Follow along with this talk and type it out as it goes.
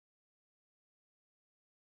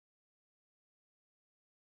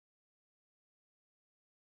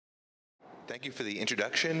Thank you for the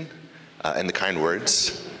introduction and the kind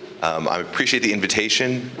words. I appreciate the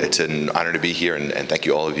invitation. It's an honor to be here, and thank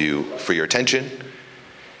you all of you for your attention.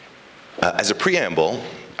 As a preamble,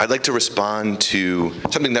 I'd like to respond to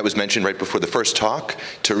something that was mentioned right before the first talk.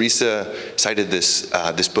 Teresa cited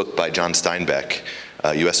this book by John Steinbeck,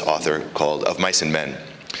 a US author, called Of Mice and Men.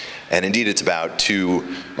 And indeed, it's about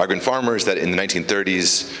two migrant farmers that in the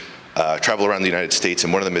 1930s travel around the United States,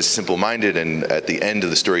 and one of them is simple-minded, and at the end of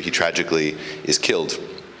the story, he tragically is killed.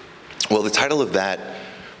 Well, the title of that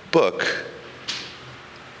book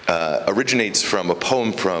originates from a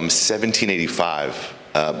poem from 1785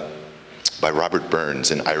 by Robert Burns,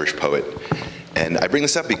 an Irish poet. And I bring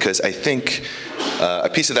this up because I think a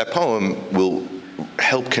piece of that poem will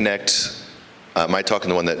help connect my talk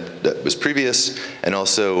and the one that was previous, and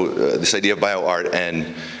also this idea of bioart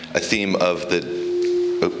and a theme of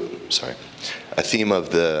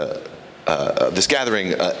this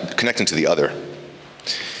gathering connecting to the other.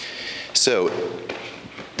 So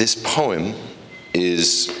this poem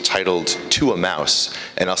is titled To a Mouse,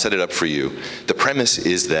 and I'll set it up for you. The premise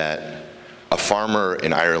is that a farmer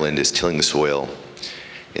in Ireland is tilling the soil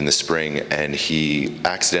in the spring, and he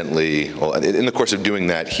accidentally, well, in the course of doing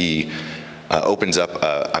that, he opens up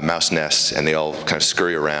a mouse nest, and they all kind of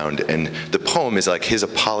scurry around. And the poem is like his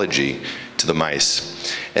apology to the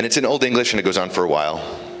mice. And it's in Old English, and it goes on for a while,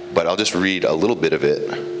 but I'll just read a little bit of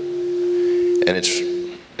it. And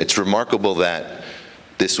it's remarkable that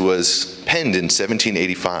this was penned in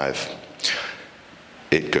 1785.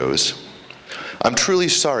 It goes, "I'm truly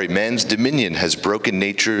sorry man's dominion has broken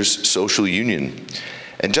nature's social union,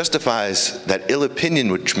 and justifies that ill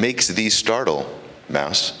opinion which makes thee startle,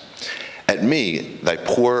 mouse, at me, thy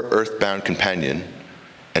poor earthbound companion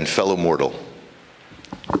and fellow mortal."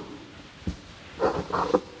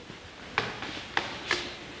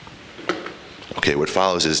 Okay, what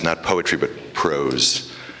follows is not poetry, but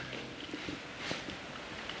prose.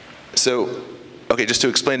 So, okay, just to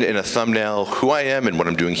explain it in a thumbnail who I am and what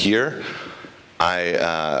I'm doing here, I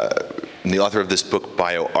am the author of this book,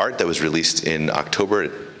 Bioart, that was released in October.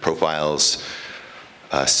 It profiles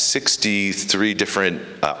 63 different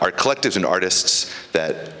art collectives and artists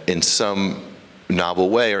that in some novel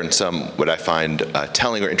way, or in some what I find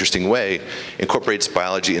telling or interesting way, incorporates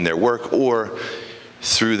biology in their work, or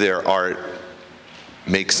through their art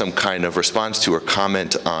make some kind of response to or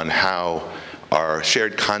comment on how our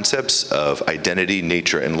shared concepts of identity,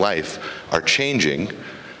 nature, and life are changing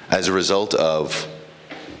as a result of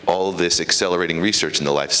all this accelerating research in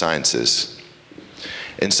the life sciences.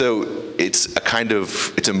 And so it's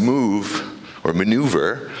a move or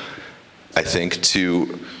maneuver, I think,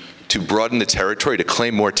 to broaden the territory, to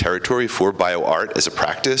claim more territory for bioart as a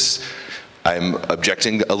practice. I'm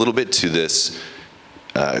objecting a little bit to this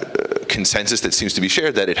consensus that seems to be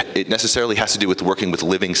shared that it necessarily has to do with working with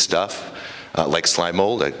living stuff, like slime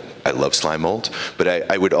mold. I love slime mold, but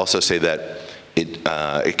I would also say that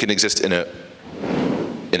it can exist in a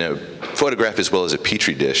photograph as well as a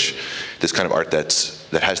petri dish, this kind of art that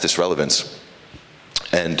has this relevance.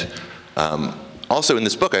 And also in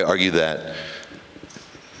this book, I argue that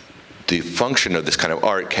the function of this kind of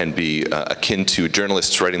art can be akin to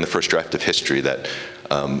journalists writing the first draft of history,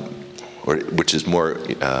 which is more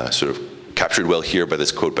sort of captured well here by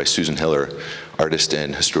this quote by Susan Hiller, artist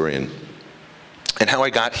and historian. And how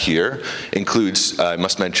I got here includes, I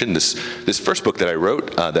must mention, this first book that I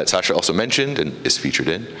wrote that Sasha also mentioned and is featured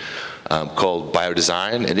in, called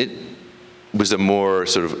Biodesign, and it was more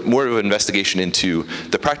of an investigation into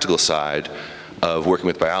the practical side of working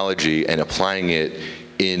with biology and applying it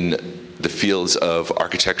in the fields of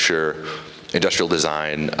architecture, industrial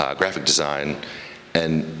design, graphic design.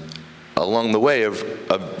 And along the way of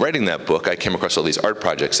writing that book, I came across all these art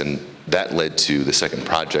projects, and that led to the second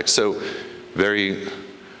project. So very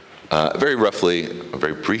roughly, or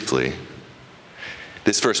very briefly,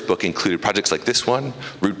 this first book included projects like this one,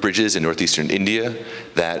 root bridges in northeastern India,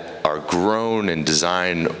 that are grown and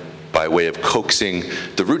designed by way of coaxing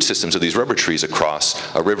the root systems of these rubber trees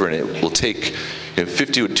across a river, and it will take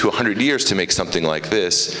 50 to 100 years to make something like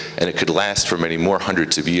this, and it could last for many more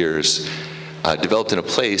hundreds of years, developed in a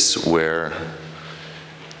place where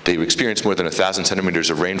they experience more than 1,000 centimeters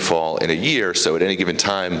of rainfall in a year, so at any given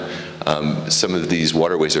time, some of these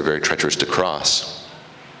waterways are very treacherous to cross.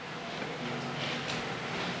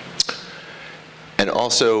 And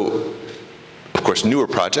also, of course, newer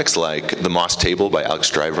projects like the Moss Table by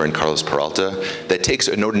Alex Driver and Carlos Peralta that takes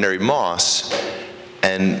an ordinary moss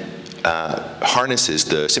and harnesses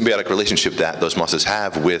the symbiotic relationship that those mosses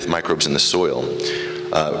have with microbes in the soil.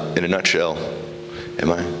 In a nutshell,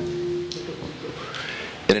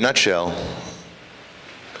 In a nutshell,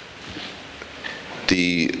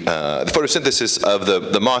 the photosynthesis of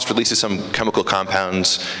the moss releases some chemical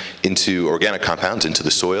compounds organic compounds into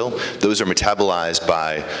the soil. Those are metabolized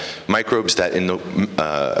by microbes that in the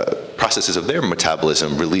processes of their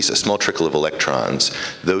metabolism release a small trickle of electrons.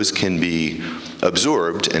 Those can be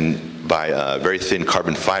absorbed by a very thin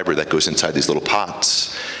carbon fiber that goes inside these little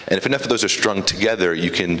pots. And if enough of those are strung together,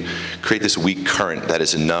 you can create this weak current that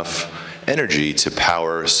is enough energy to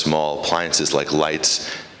power small appliances like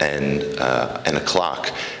lights and a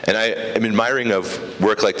clock. And I am admiring of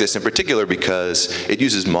work like this in particular because it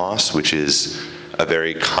uses moss, which is a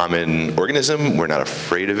very common organism. We're not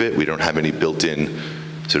afraid of it. We don't have any built-in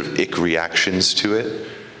sort of ick reactions to it.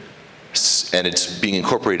 And it's being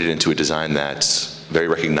incorporated into a design that's very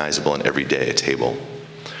recognizable and everyday at table.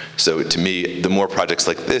 So to me, the more projects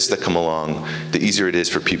like this that come along, the easier it is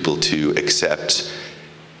for people to accept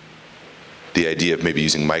the idea of maybe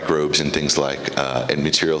using microbes and things like in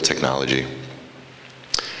material technology.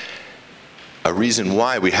 A reason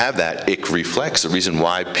why we have that ick reflex, a reason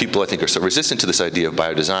why people I think are so resistant to this idea of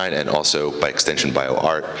biodesign and also by extension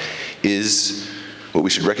bioart, is what we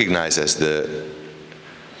should recognize as the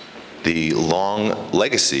long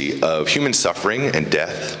legacy of human suffering and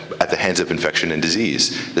death at the hands of infection and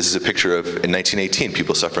disease. This is a picture of, in 1918,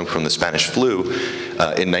 people suffering from the Spanish flu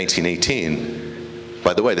in 1918.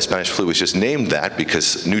 By the way, the Spanish flu was just named that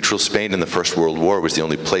because neutral Spain in the First World War was the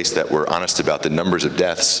only place that were honest about the numbers of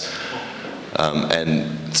deaths. And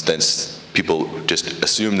then people just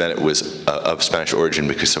assumed that it was of Spanish origin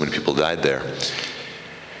because so many people died there.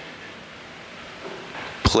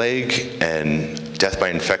 Plague and death by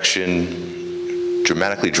infection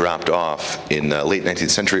dramatically dropped off in the late 19th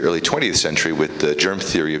century, early 20th century with the germ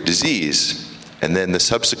theory of disease, and then the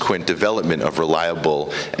subsequent development of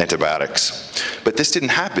reliable antibiotics. But this didn't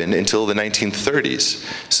happen until the 1930s.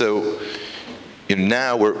 So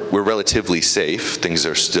now we're relatively safe. Things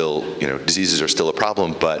are still, diseases are still a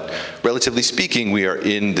problem, but relatively speaking, we are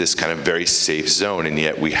in this kind of very safe zone, and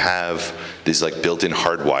yet we have this like built-in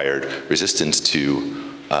hardwired resistance to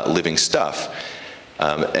living stuff.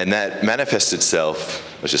 And that manifests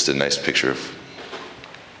itself, it was just a nice picture of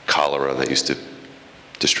cholera that used to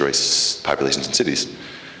destroy populations in cities.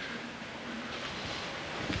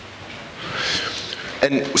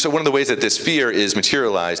 And so one of the ways that this fear is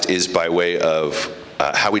materialized is by way of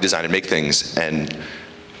how we design and make things. And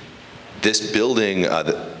this building,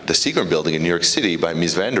 the Seagram building in New York City by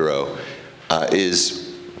Mies van der Rohe,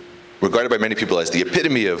 is regarded by many people as the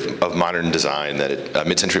epitome of modern design,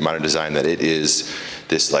 mid-century modern design, that it is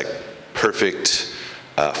this like perfect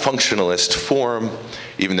functionalist form,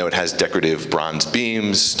 even though it has decorative bronze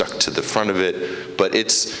beams stuck to the front of it. But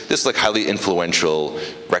it's this like highly influential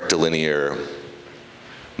rectilinear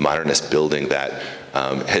modernist building that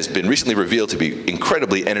has been recently revealed to be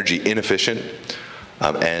incredibly energy inefficient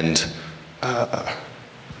and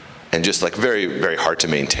just like very, very hard to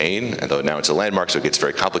maintain, although now it's a landmark, so it gets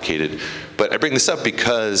very complicated. But I bring this up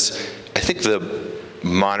because I think the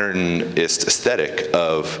modernist aesthetic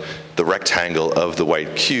of the rectangle, of the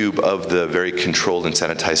white cube, of the very controlled and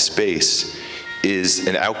sanitized space is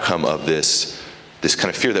an outcome of this kind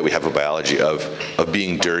of fear that we have of biology, of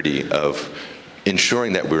being dirty, of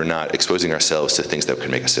ensuring that we're not exposing ourselves to things that can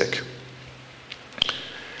make us sick.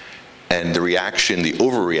 And the reaction, the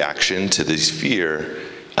overreaction to this fear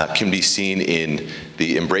can be seen in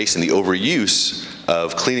the embrace and the overuse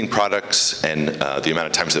of cleaning products and the amount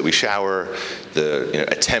of times that we shower, the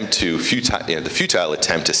futile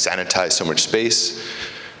attempt to sanitize so much space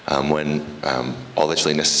when all that's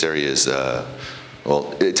really necessary is,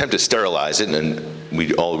 attempt to sterilize it,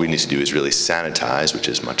 and all we need to do is really sanitize, which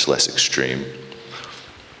is much less extreme.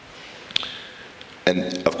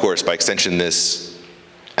 And of course, by extension, this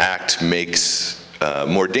act makes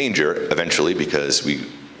more danger eventually because we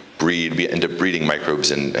end up breeding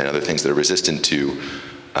microbes and other things that are resistant to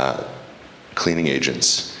cleaning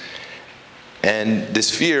agents. And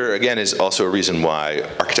this fear, again, is also a reason why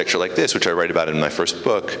architecture like this, which I write about in my first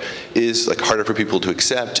book, is like harder for people to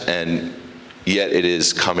accept, and yet it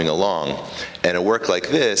is coming along. And a work like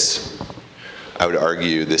this, I would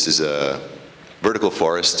argue, this is a vertical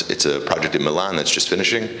forest. It's a project in Milan that's just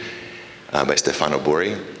finishing by Stefano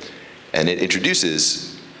Borri. And it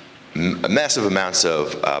introduces massive amounts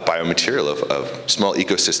of biomaterial, of small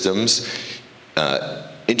ecosystems,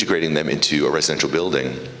 integrating them into a residential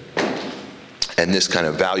building. And this kind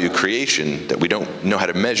of value creation that we don't know how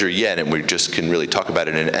to measure yet, and we just can really talk about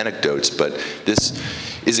it in anecdotes, but this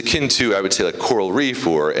is akin to, I would say, like coral reef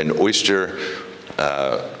or an oyster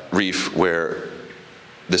reef, where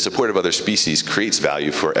the support of other species creates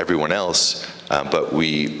value for everyone else, but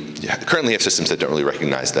we currently have systems that don't really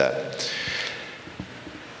recognize that.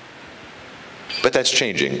 But that's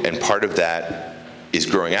changing, and part of that is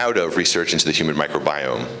growing out of research into the human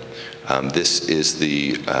microbiome. This is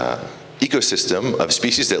the ecosystem of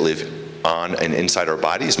species that live on and inside our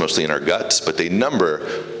bodies, mostly in our guts, but they number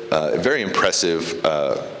very impressive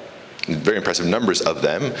numbers of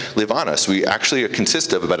them live on us. We actually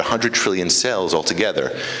consist of about 100 trillion cells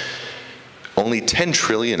altogether. Only 10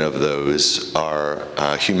 trillion of those are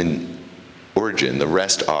human origin. The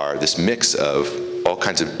rest are this mix of all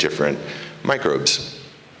kinds of different microbes.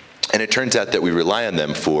 And it turns out that we rely on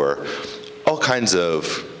them for all kinds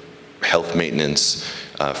of health maintenance,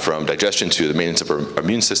 from digestion to the maintenance of our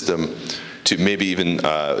immune system, to maybe even,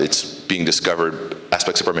 it's being discovered,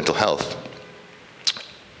 aspects of our mental health.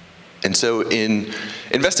 And so in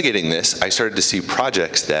investigating this, I started to see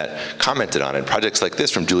projects that commented on it. Projects like this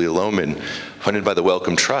from Julia Lohman, funded by the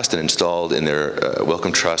Wellcome Trust and installed in their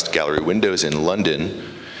Wellcome Trust gallery windows in London,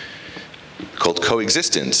 called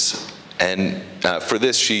Coexistence. And for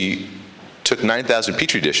this, she took 9,000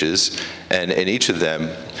 petri dishes, and in each of them,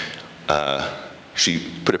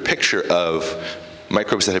 she put a picture of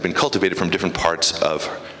microbes that had been cultivated from different parts of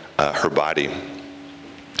her body.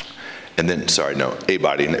 And then, sorry, no, a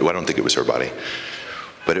body. I don't think it was her body.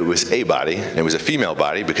 But it was a body, and it was a female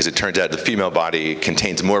body, because it turns out the female body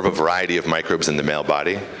contains more of a variety of microbes than the male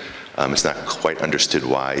body. It's not quite understood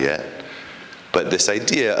why yet. But this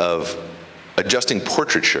idea of adjusting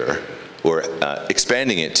portraiture, or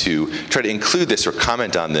expanding it to try to include this or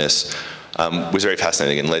comment on this, was very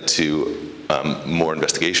fascinating and led to more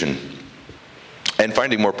investigation. And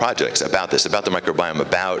finding more projects about this, about the microbiome,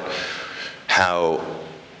 about how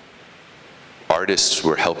artists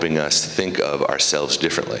were helping us think of ourselves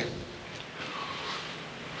differently.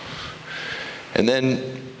 And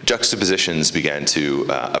then juxtapositions began to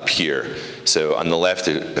appear. So on the left,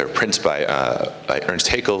 there are prints by Ernst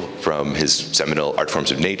Haeckel from his seminal Art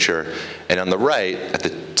Forms of Nature. And on the right, at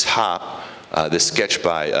the top, this sketch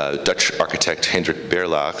by Dutch architect Hendrik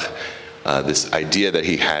Berlach, this idea that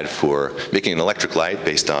he had for making an electric light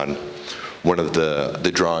based on one of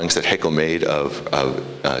the drawings that Haeckel made of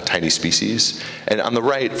tiny species. And on the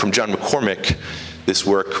right, from John McCormick, this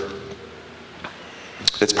work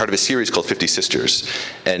that's part of a series called 50 Sisters.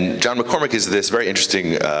 And John McCormick is this very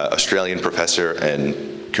interesting Australian professor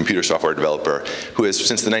and computer software developer who has,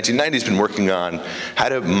 since the 1990s, been working on how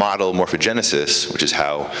to model morphogenesis, which is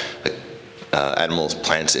how animals,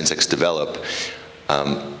 plants, insects develop,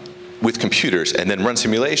 with computers, and then run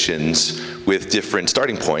simulations with different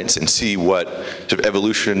starting points and see what sort of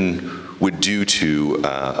evolution would do to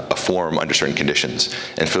a form under certain conditions.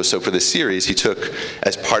 And so for this series, he took,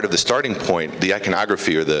 as part of the starting point, the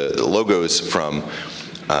iconography or the logos from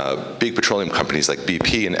big petroleum companies like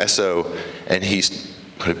BP and Esso, and he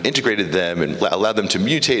kind of integrated them and allowed them to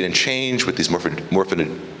mutate and change with these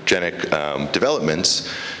morphogenic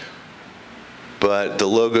developments. But the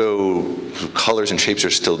logo colors and shapes are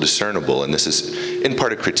still discernible, and this is in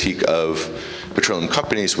part a critique of petroleum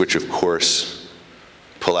companies, which of course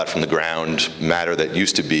pull out from the ground matter that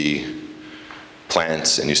used to be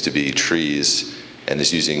plants and used to be trees, and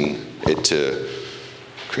is using it to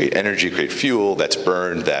create energy, create fuel that's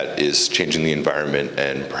burned, that is changing the environment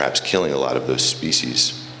and perhaps killing a lot of those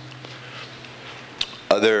species.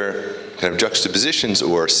 Other kind of juxtapositions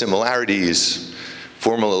or similarities,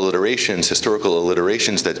 formal alliterations, historical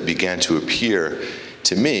alliterations that began to appear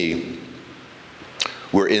to me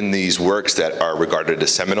were in these works that are regarded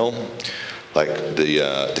as seminal, like the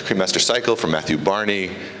Cremaster Cycle from Matthew Barney,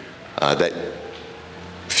 that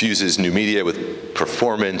fuses new media with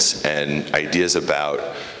performance and ideas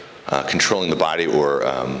about controlling the body, or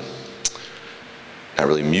not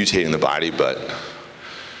really mutating the body, but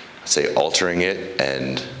say altering it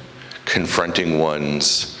and confronting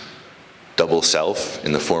one's double self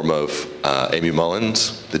in the form of Amy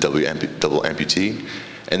Mullins, the double amputee.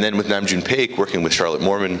 And then with Namjoon Paik, working with Charlotte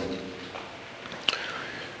Moorman,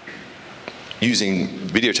 using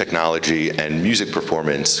video technology and music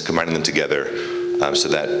performance, combining them together so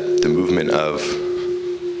that the movement of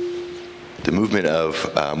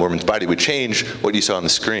Moorman's body would change what you saw on the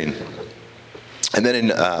screen. And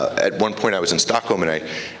then at one point I was in Stockholm and I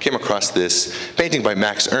came across this painting by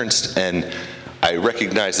Max Ernst, and I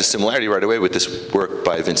recognized the similarity right away with this work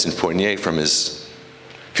by Vincent Fournier from his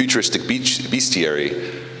futuristic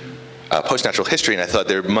bestiary, post-natural history, and I thought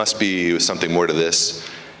there must be something more to this.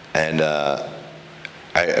 And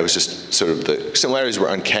I was just sort of, the similarities were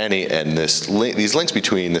uncanny, and these links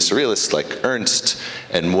between the surrealists like Ernst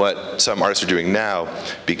and what some artists are doing now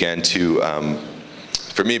began to,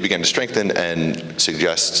 for me, began to strengthen and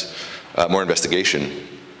suggest more investigation.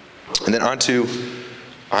 And then onto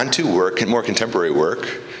work, more contemporary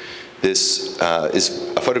work, This is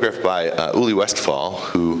a photograph by Uli Westphal,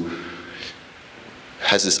 who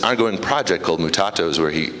has this ongoing project called Mutatos, where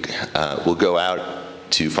he will go out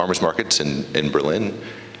to farmers markets in Berlin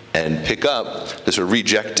and pick up the sort of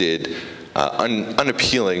rejected,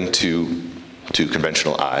 unappealing to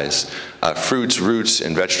conventional eyes, fruits, roots,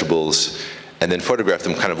 and vegetables, and then photograph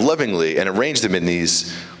them kind of lovingly and arrange them in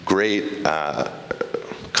these great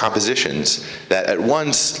compositions that at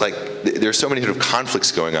once, like, there's so many sort of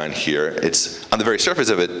conflicts going on here. It's, on the very surface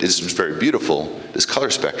of it, is very beautiful, this color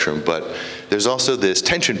spectrum, but there's also this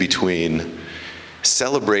tension between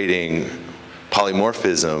celebrating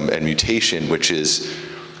polymorphism and mutation, which is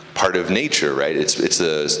part of nature, right? It's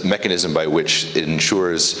a mechanism by which it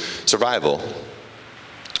ensures survival.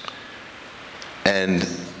 And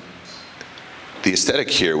the aesthetic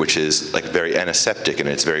here, which is like very antiseptic, and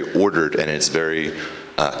it's very ordered, and it's very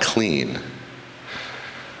clean.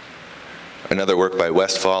 Another work by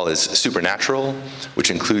Westphal is Supernatural,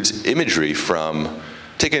 which includes imagery from,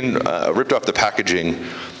 ripped off the packaging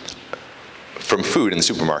from food in the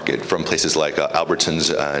supermarket, from places like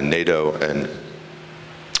Albertsons, NATO, and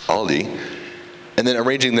Aldi, and then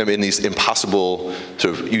arranging them in these impossible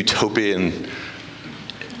sort of utopian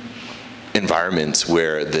environments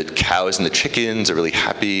where the cows and the chickens are really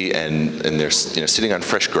happy and they're sitting on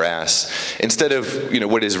fresh grass, instead of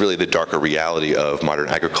what is really the darker reality of modern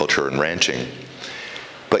agriculture and ranching.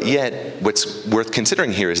 But yet, what's worth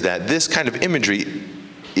considering here is that this kind of imagery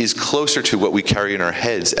is closer to what we carry in our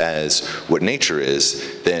heads as what nature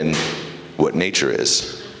is than what nature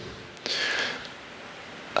is.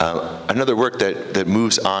 Another work that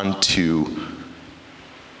moves on to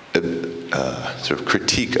sort of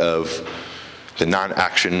critique of the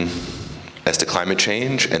non-action as to climate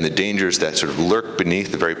change and the dangers that sort of lurk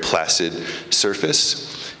beneath the very placid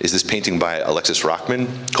surface is this painting by Alexis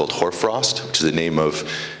Rockman called Hoarfrost, which is the name of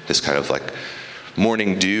this kind of like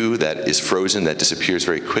morning dew that is frozen, that disappears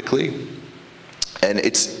very quickly. And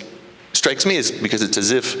it strikes me as, because it's as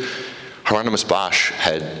if Hieronymus Bosch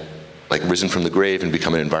had like risen from the grave and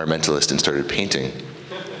become an environmentalist and started painting.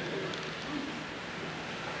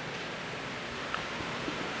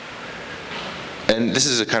 And this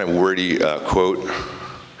is a kind of wordy quote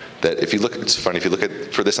that if you look, it's funny, if you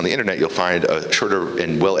look for this on the internet, you'll find a shorter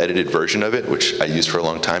and well-edited version of it, which I used for a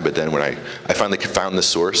long time, but then when I finally found the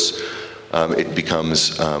source, it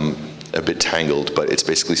becomes a bit tangled, but it's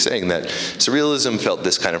basically saying that surrealism felt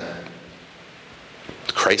this kind of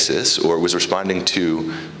crisis, or was responding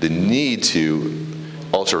to the need to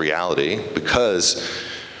alter reality, because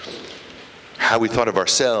how we thought of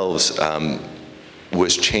ourselves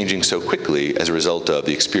was changing so quickly as a result of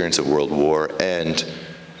the experience of World War and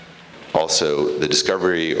also the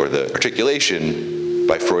discovery or the articulation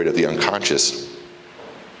by Freud of the unconscious.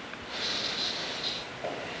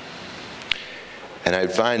 And I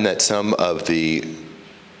find that some of the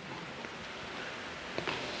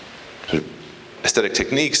aesthetic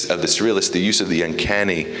techniques of the surrealists, the use of the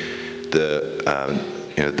uncanny,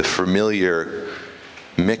 the familiar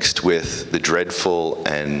mixed with the dreadful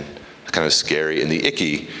and kind of scary and the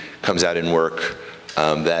icky, comes out in work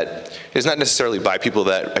that is not necessarily by people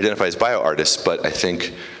that identify as bioartists, but I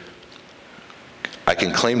think I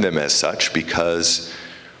can claim them as such because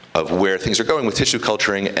of where things are going with tissue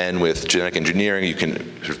culturing and with genetic engineering. You can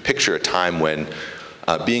sort of picture a time when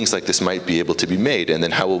beings like this might be able to be made, and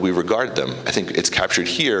then how will we regard them? I think it's captured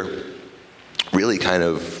here really kind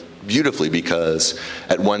of beautifully, because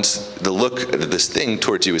at once the look of this thing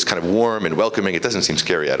towards you is kind of warm and welcoming. It doesn't seem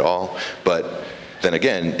scary at all, but then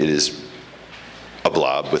again, it is a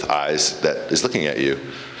blob with eyes that is looking at you.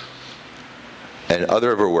 And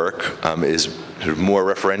other of her work is sort of more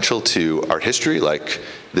referential to art history, like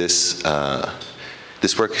this,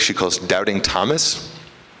 this work she calls Doubting Thomas,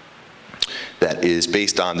 that is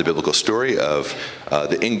based on the biblical story of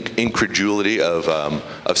the incredulity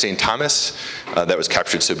of St. Thomas that was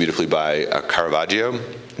captured so beautifully by Caravaggio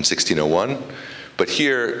in 1601. But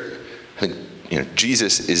here, I think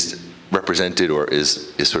Jesus is represented, or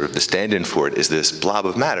is sort of the stand-in for it, is this blob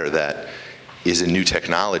of matter that is a new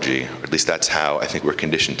technology, or at least that's how I think we're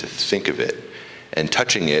conditioned to think of it. And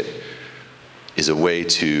touching it is a way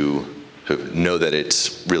to sort of know that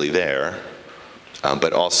it's really there.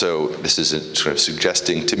 But also, this is sort of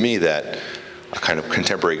suggesting to me that a kind of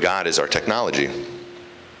contemporary God is our technology.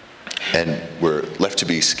 And we're left to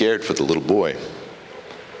be scared for the little boy.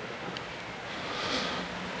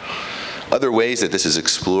 Other ways that this is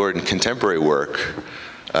explored in contemporary work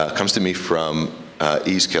comes to me from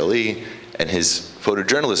Yves Kelly and his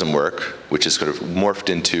photojournalism work, which is sort of morphed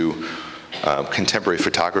into contemporary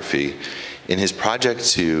photography. In his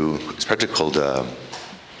project called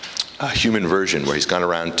human version, where he's gone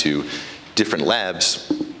around to different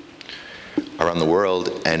labs around the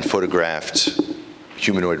world and photographed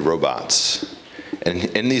humanoid robots. And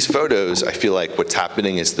in these photos, I feel like what's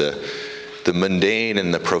happening is the mundane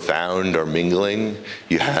and the profound are mingling.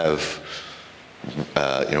 You have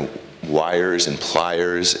wires and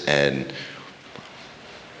pliers and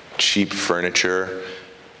cheap furniture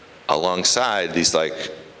alongside these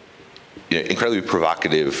incredibly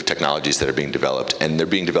provocative technologies that are being developed, and they're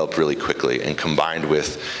being developed really quickly and combined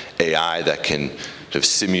with AI that can sort of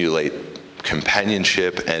simulate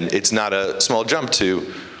companionship. And it's not a small jump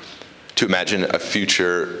to imagine a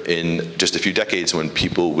future in just a few decades when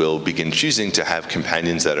people will begin choosing to have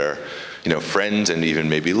companions that are, friends and even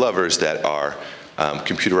maybe lovers that are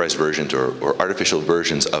computerized versions or artificial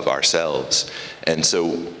versions of ourselves. And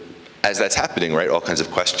so as that's happening, right, all kinds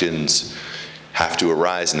of questions have to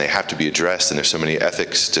arise and they have to be addressed, and there's so many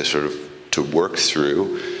ethics to work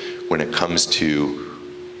through when it comes to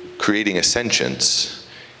creating a sentience.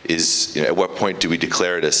 At what point do we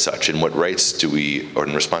declare it as such, and what rights do we, or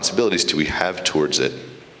responsibilities do we have towards it?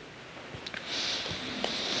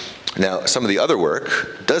 Now, some of the other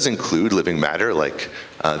work does include living matter, like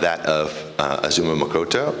that of Azuma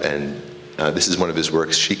Makoto, and this is one of his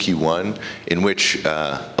works, Shiki 1, in which,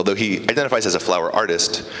 although he identifies as a flower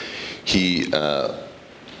artist, he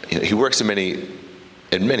works in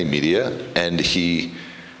many media, and he,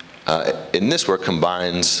 in this work,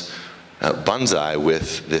 combines bonsai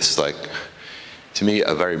with this, to me,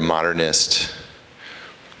 a very modernist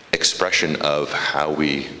expression of how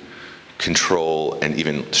we control and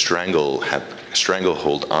even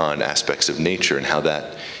stranglehold on aspects of nature, and how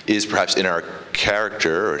that is perhaps in our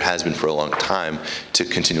character, or it has been for a long time, to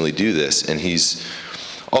continually do this. And he's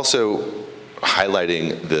also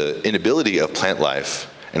highlighting the inability of plant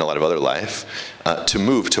life and a lot of other life to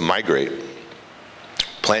move, to migrate.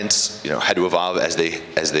 Plants, had to evolve as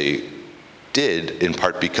they did, in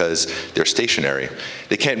part because they're stationary.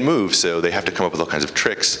 They can't move, so they have to come up with all kinds of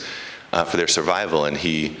tricks for their survival. And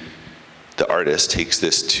the artist, takes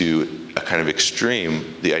this to a kind of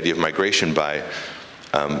extreme, the idea of migration, by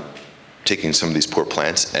taking some of these poor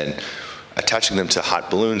plants and attaching them to hot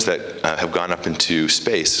balloons that have gone up into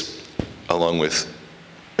space, along with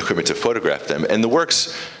equipment to photograph them. And the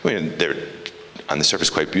works, they're on the surface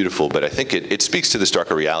quite beautiful, but I think it speaks to this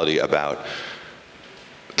darker reality about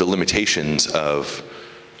the limitations of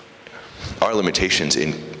our limitations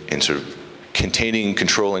in sort of containing,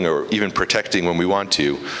 controlling, or even protecting, when we want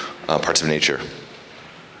to, parts of nature.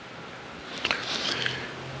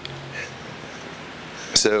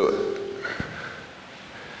 So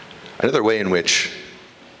another way in which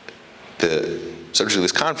the subject of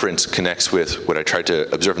this conference connects with what I tried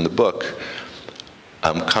to observe in the book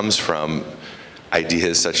comes from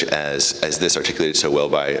ideas such as this, articulated so well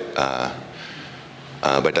by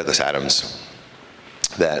Douglas Adams,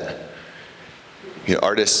 that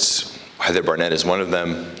artists, Heather Barnett is one of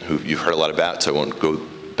them, who you've heard a lot about, so I won't go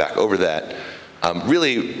back over that,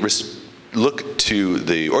 really look to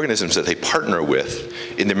the organisms that they partner with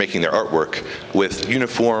in their making their artwork with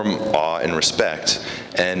uniform awe and respect,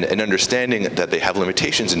 and an understanding that they have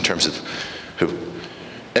limitations in terms of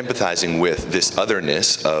empathizing with this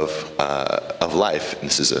otherness of life. And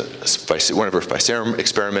this is one of her Physarum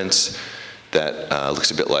experiments that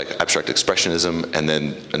looks a bit like abstract expressionism, and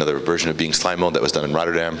then another version of Being Slime Mold that was done in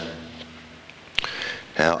Rotterdam.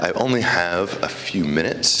 Now, I only have a few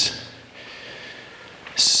minutes,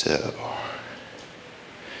 so,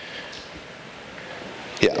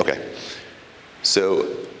 yeah, okay. So,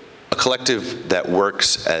 a collective that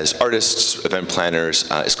works as artists, event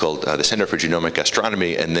planners, is called the Center for Genomic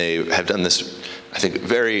Astronomy, and they have done this, I think,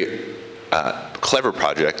 very clever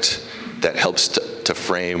project that helps to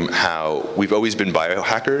frame how we've always been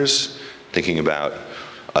biohackers, thinking about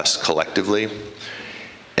us collectively.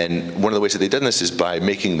 And one of the ways that they've done this is by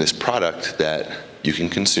making this product that you can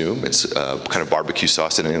consume. It's kind of barbecue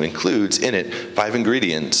sauce, and it includes in it 5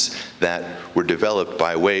 ingredients that were developed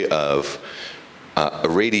by way of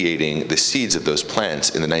irradiating the seeds of those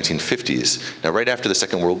plants in the 1950s. Now, right after the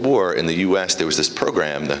Second World War in the US, there was this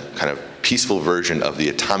program, the kind of peaceful version of the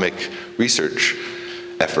atomic research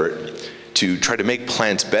effort, to try to make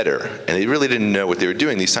plants better. And they really didn't know what they were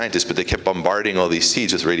doing, these scientists, but they kept bombarding all these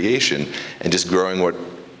seeds with radiation and just growing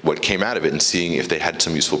what came out of it and seeing if they had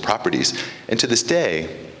some useful properties. And to this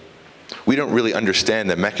day, we don't really understand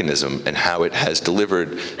the mechanism and how it has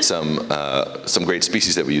delivered some great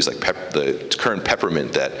species that we use, like the current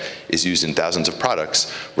peppermint that is used in thousands of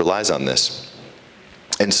products relies on this.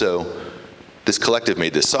 And so this collective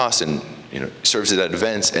made this sauce and serves it at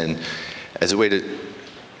events, and as a way to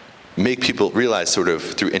make people realize sort of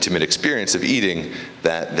through intimate experience of eating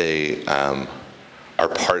that they are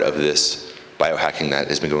part of this biohacking that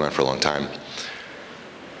has been going on for a long time.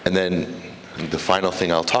 And then the final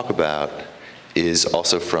thing I'll talk about is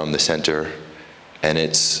also from the center, and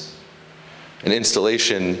it's an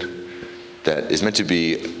installation that is meant to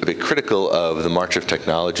be a bit critical of the march of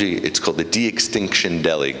technology. It's called the De-Extinction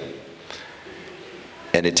Deli.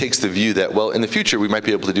 And it takes the view that, well, in the future we might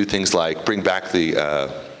be able to do things like bring back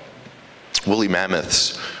the woolly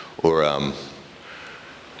mammoths or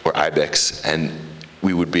ibex, and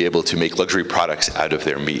we would be able to make luxury products out of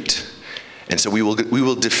their meat. And so we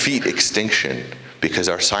will defeat extinction because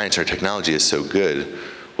our science, our technology is so good.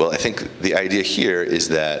 Well, I think the idea here is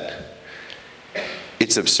that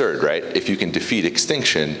it's absurd, right? If you can defeat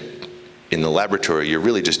extinction in the laboratory, you're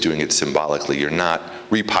really just doing it symbolically. You're not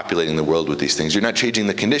repopulating the world with these things. You're not changing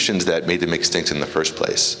the conditions that made them extinct in the first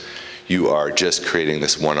place. You are just creating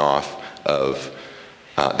this one-off of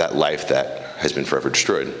that life that has been forever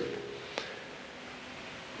destroyed.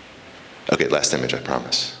 Okay, last image, I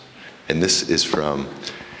promise. And this is from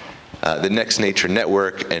the Next Nature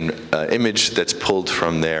Network, an image that's pulled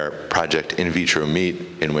from their project In Vitro Meat,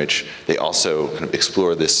 in which they also kind of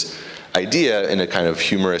explore this idea in a kind of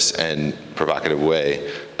humorous and provocative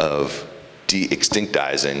way of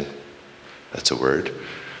de-extinctizing, that's a word,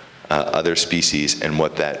 other species and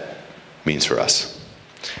what that means for us.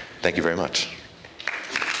 Thank you very much.